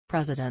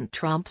President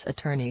Trump's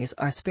attorneys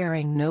are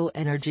sparing no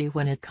energy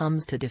when it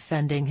comes to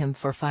defending him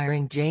for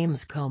firing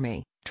James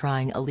Comey,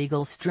 trying a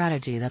legal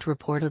strategy that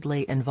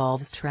reportedly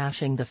involves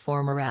trashing the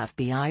former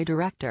FBI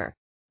director.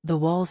 The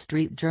Wall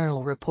Street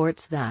Journal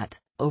reports that,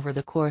 over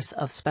the course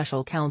of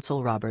special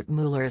counsel Robert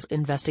Mueller's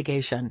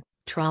investigation,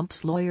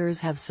 Trump's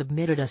lawyers have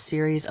submitted a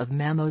series of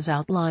memos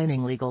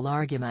outlining legal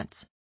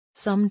arguments.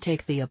 Some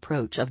take the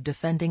approach of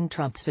defending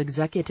Trump's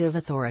executive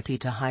authority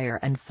to hire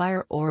and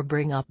fire or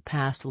bring up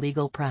past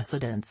legal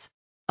precedents.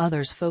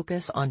 Others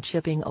focus on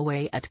chipping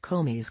away at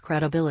Comey's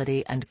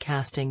credibility and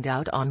casting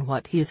doubt on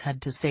what he's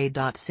had to say.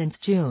 Since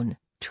June,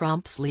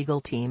 Trump's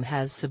legal team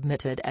has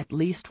submitted at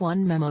least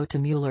one memo to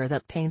Mueller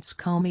that paints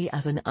Comey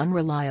as an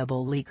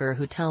unreliable leaker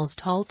who tells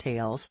tall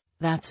tales.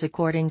 That's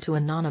according to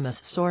anonymous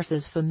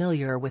sources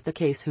familiar with the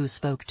case who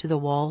spoke to the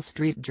Wall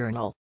Street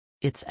Journal.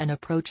 It's an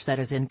approach that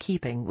is in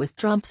keeping with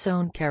Trump's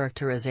own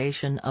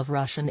characterization of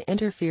Russian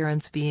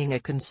interference being a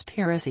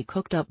conspiracy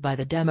cooked up by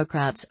the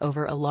Democrats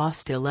over a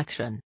lost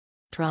election.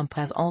 Trump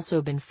has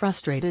also been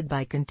frustrated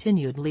by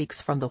continued leaks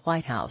from the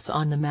White House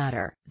on the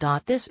matter.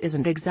 This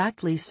isn't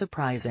exactly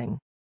surprising,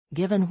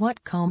 given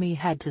what Comey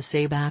had to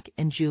say back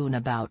in June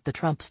about the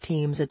Trump's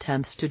team's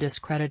attempts to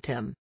discredit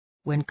him.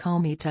 When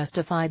Comey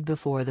testified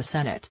before the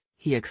Senate,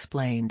 he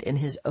explained in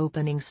his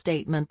opening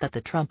statement that the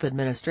Trump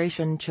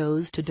administration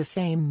chose to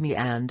defame me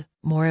and,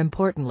 more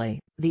importantly,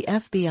 the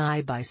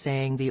FBI by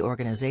saying the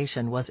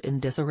organization was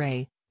in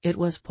disarray, it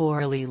was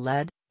poorly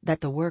led,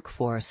 that the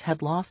workforce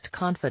had lost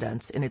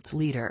confidence in its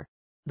leader.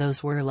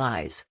 Those were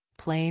lies,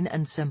 plain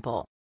and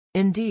simple.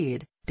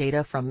 Indeed,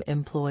 data from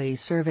employee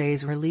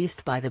surveys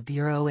released by the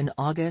Bureau in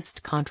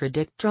August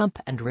contradict Trump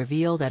and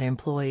reveal that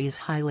employees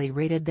highly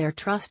rated their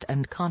trust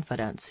and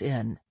confidence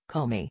in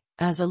Comey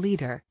as a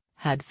leader,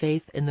 had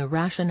faith in the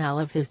rationale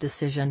of his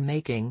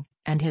decision-making,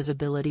 and his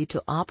ability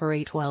to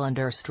operate well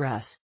under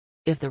stress.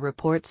 If the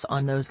reports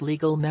on those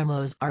legal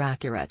memos are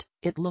accurate,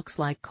 it looks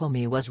like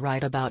Comey was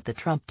right about the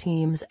Trump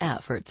team's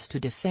efforts to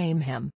defame him.